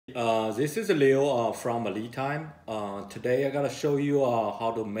This is Leo from LeTime. Today I gotta show you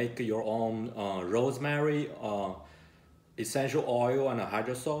how to make your own rosemary essential oil and a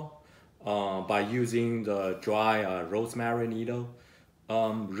hydrosol by using the dry rosemary needle.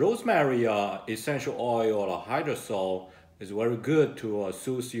 Rosemary essential oil or hydrosol is very good to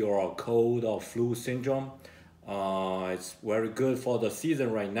soothe your cold or flu syndrome. It's very good for the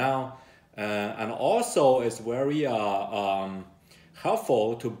season right now, and also it's very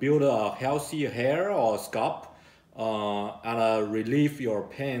helpful to build a healthy hair or scalp and relieve your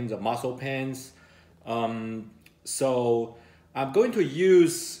pains, muscle pains. So I'm going to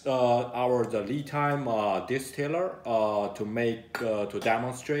use the LeTime distiller to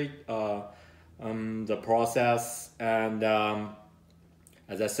demonstrate the process. And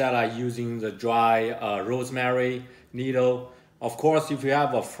as I said, I'm using the dry rosemary needle. Of course, if you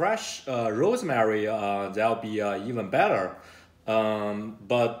have a fresh rosemary, that'll be even better.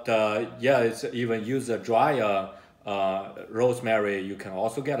 Yeah, it's even use a dry rosemary, you can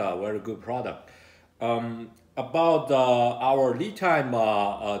also get a very good product. About our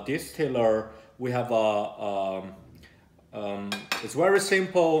LeTime distiller, we have it's very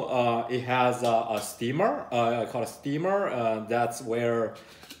simple. It has a steamer, I call it steamer. That's where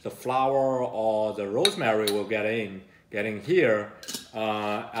the flower or the rosemary will get in here, and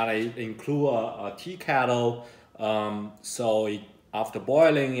I include a tea kettle. After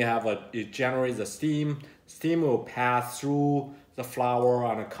boiling, it generates a steam. Steam will pass through the flour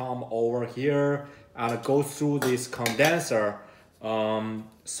and come over here and go through this condenser.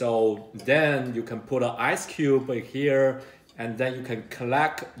 So then you can put an ice cube here, and then you can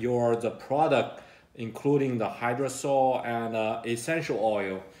collect the product, including the hydrosol and essential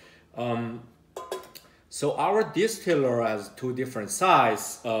oil. So our distiller has two different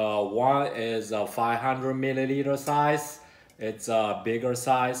sizes. One is a 500 milliliter size. It's a bigger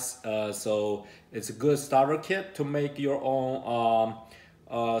size, so it's a good starter kit to make your own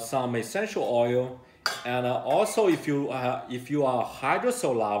some essential oil. And also, if you are a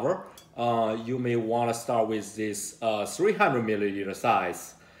hydrosol lover, you may want to start with this 300 milliliter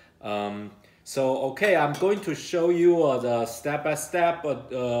size. Okay, I'm going to show you the step-by-step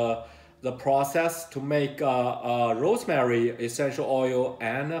the process to make rosemary essential oil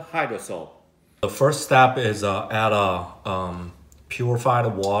and hydrosol. The first step is add purified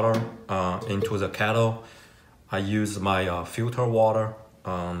water into the kettle. I use my filter water.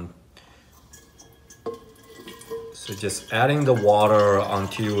 So just adding the water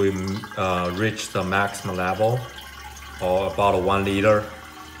until we reach the maximum level, or about 1 liter.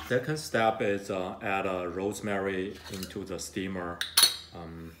 Second step is add rosemary into the steamer. So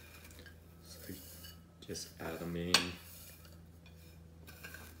just add them in.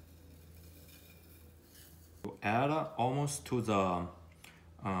 Add almost to the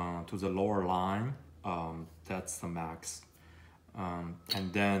lower line. That's the max.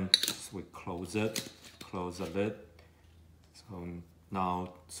 And then we close the lid.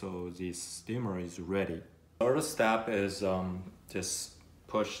 So this steamer is ready. Third step is just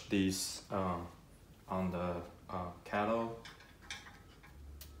push these on the kettle,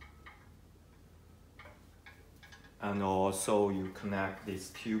 and also you connect this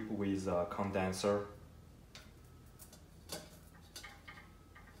tube with a condenser.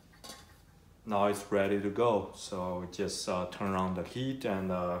 Now it's ready to go. So just turn on the heat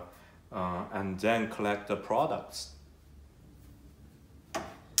and then collect the products.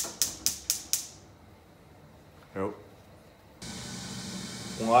 Here.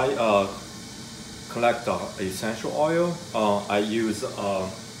 When I collect the essential oil, I use a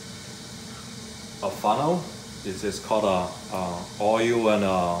funnel. This is called a oil and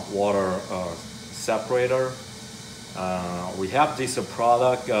water separator. We have this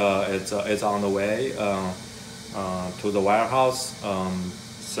product. It's on the way to the warehouse.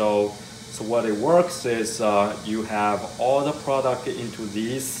 So what it works is you have all the product into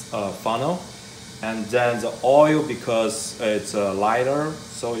this funnel, and then the oil, because it's lighter,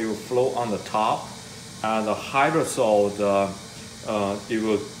 so it will float on the top, and the hydrosol it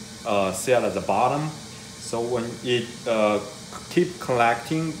will sit at the bottom. So when it keep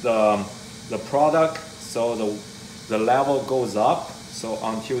collecting the product, so the level goes up, so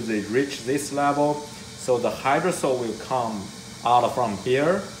until they reach this level, so the hydrosol will come out from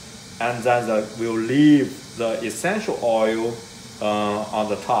here, and then will leave the essential oil on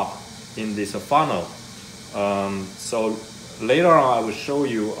the top in this funnel. So later on I will show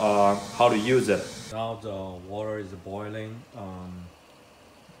you how to use it. Now the water is boiling,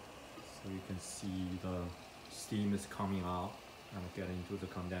 so you can see the steam is coming out and getting into the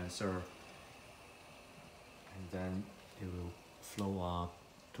condenser, and then it will flow up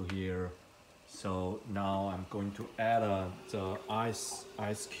to here. So now I'm going to add the ice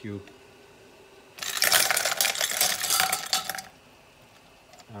cube,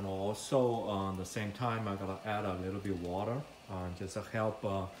 and also at the same time I gotta add a little bit of water just to help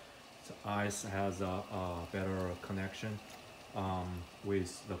the ice has a better connection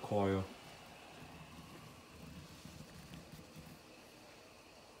with the coil.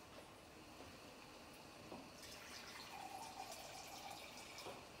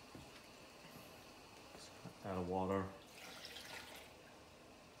 Add water.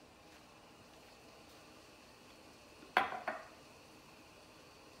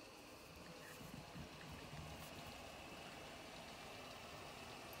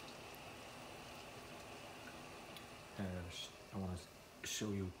 And I want to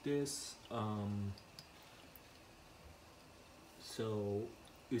show you this. So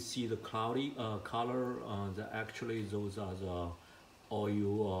you see the cloudy color. Actually, those are the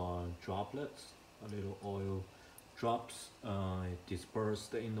oil droplets. A little oil drops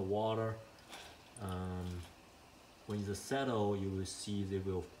dispersed in the water. When they settle, you will see they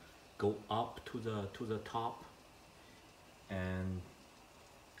will go up to the top, and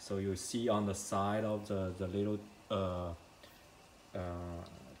so you see on the side of the little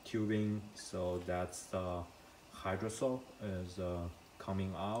tubing. So that's the hydrosol is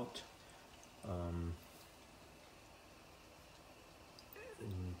coming out.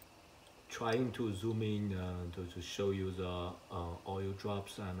 Trying to zoom in to show you the oil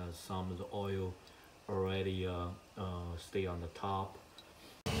drops, and some of the oil already stay on the top.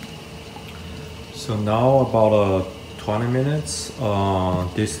 So now about 20 minutes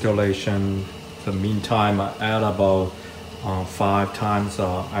distillation. In the meantime, I add about 5 times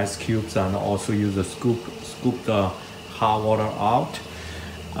ice cubes, and also use a scoop the hot water out.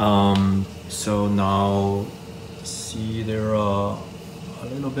 So now see there are a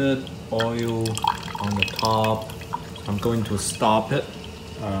little bit oil on the top. I'm going to stop it.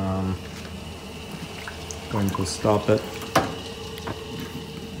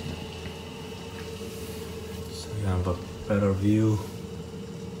 So you have a better view.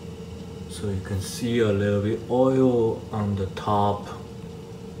 So you can see a little bit oil on the top.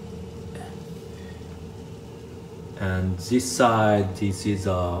 And this side, this is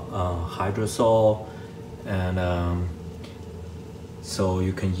a hydrosol, and so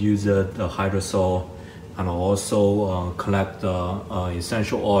you can use the hydrosol and also collect the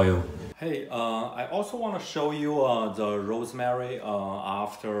essential oil. Hey, I also want to show you the rosemary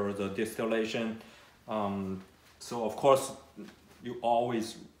after the distillation. So of course, you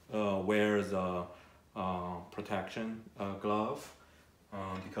always wear the protection glove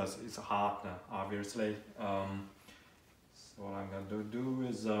because it's hot, obviously. So what I'm going to do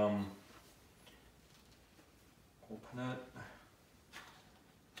is open it.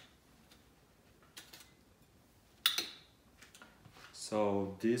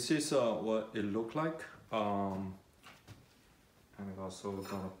 So this is what it looked like, and I'm also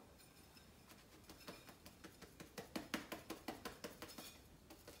gonna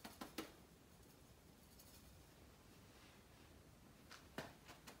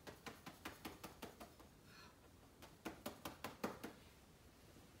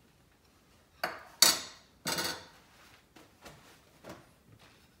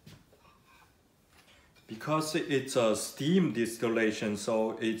because it's a steam distillation,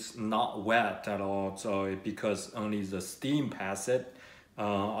 so it's not wet at all. So because only the steam pass it,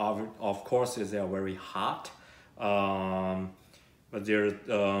 of course they are very hot, but they're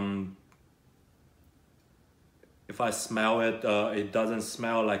if I smell it, it doesn't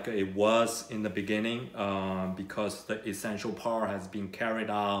smell like it was in the beginning, because the essential part has been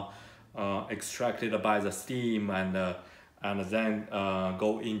carried out, extracted by the steam, and then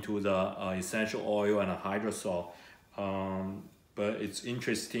go into the essential oil and a hydrosol. But it's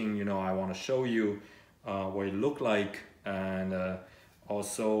interesting, you know, I want to show you what it look like, and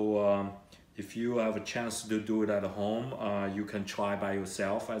also if you have a chance to do it at home, you can try by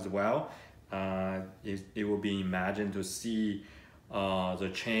yourself as well. It will be imagined to see the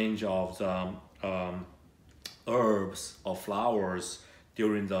change of the herbs or flowers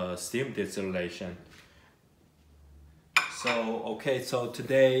during the steam distillation. So okay, so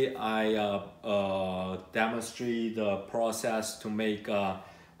today I demonstrate the process to make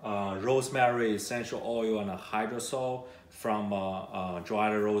rosemary essential oil and a hydrosol from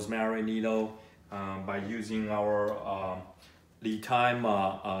dried rosemary needle by using our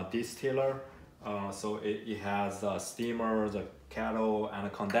LeTime distiller. So it has a steamer, the kettle, and a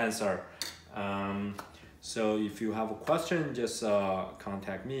condenser. So if you have a question, just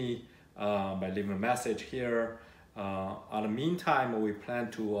contact me by leaving a message here. In the meantime, we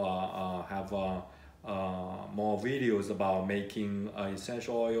plan to have more videos about making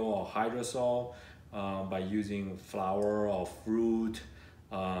essential oil or hydrosol by using flower or fruit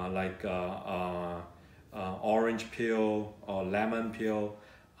like orange peel or lemon peel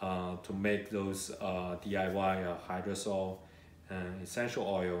to make those DIY hydrosol and essential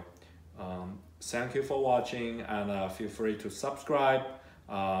oil. Thank you for watching, and feel free to subscribe.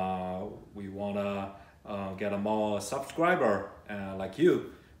 We want to get a more subscriber like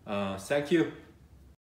you. Thank you.